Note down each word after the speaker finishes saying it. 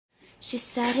She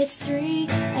said it's 3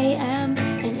 a.m.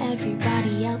 and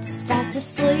everybody else is fast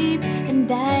asleep in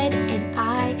bed, and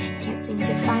I can't seem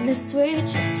to find the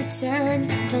switch to turn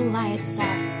the lights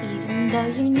off, even though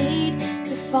you need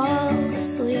to fall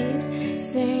asleep.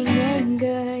 Singing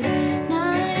good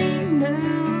night,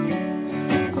 moon.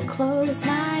 I'll close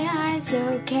my eyes,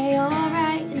 okay,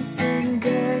 alright, and sing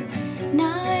good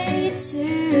night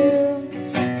to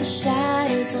the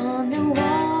shadows on the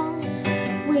wall.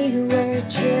 We were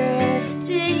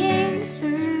drifting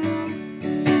through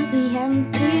the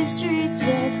empty streets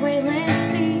with weightless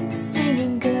feet,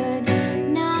 singing good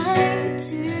night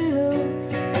to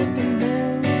the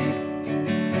moon.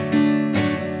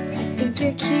 I think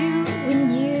you're cute when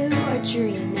you are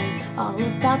dreaming all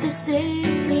about the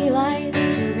city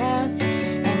lights around,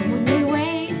 and when we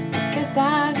wake up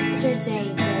after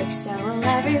daybreak, so will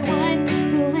everyone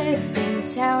who lives in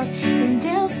town, and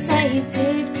they'll say,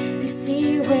 did you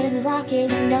see when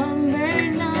rocket number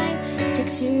 9 took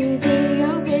to the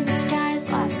open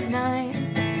skies last night?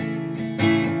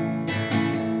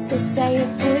 They'll say it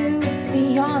flew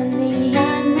beyond the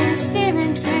atmosphere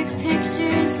and took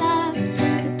pictures of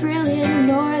the brilliant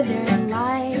northern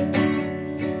lights,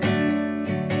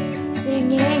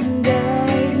 singing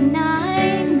good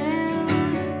night,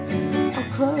 moon.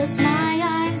 I'll close my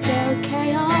eyes,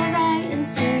 okay, alright, and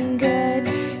sing good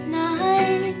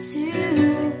night to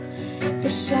the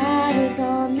shadows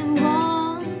on the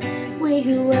wall. We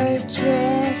were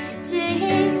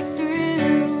drifting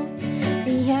through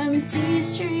the empty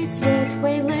streets with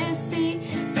weightless feet,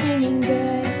 singing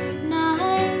good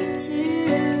night to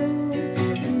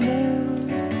the moon.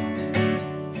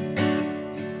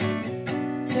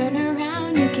 Turn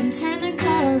around, you can turn the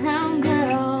car around,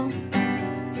 girl,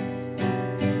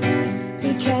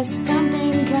 because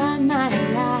something caught my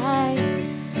eye.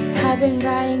 I've been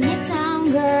writing it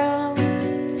down, girl,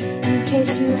 in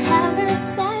case you ever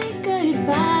say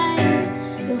goodbye.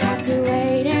 You'll have to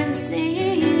wait and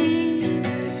see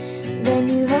when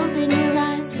you open your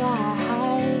eyes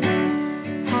wide.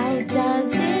 How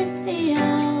does it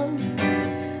feel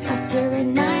after a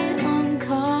night-long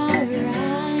car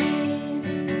ride,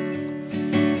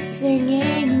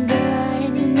 singing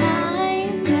good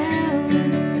night,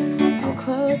 moon? I'll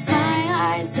close my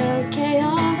eyes, okay,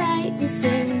 alright, and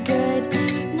sing good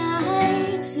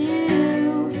night to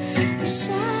the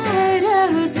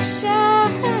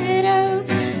shadows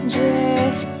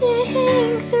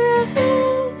drifting through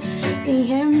the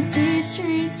empty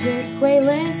streets with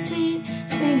weightless feet,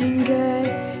 singing good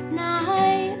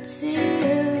night to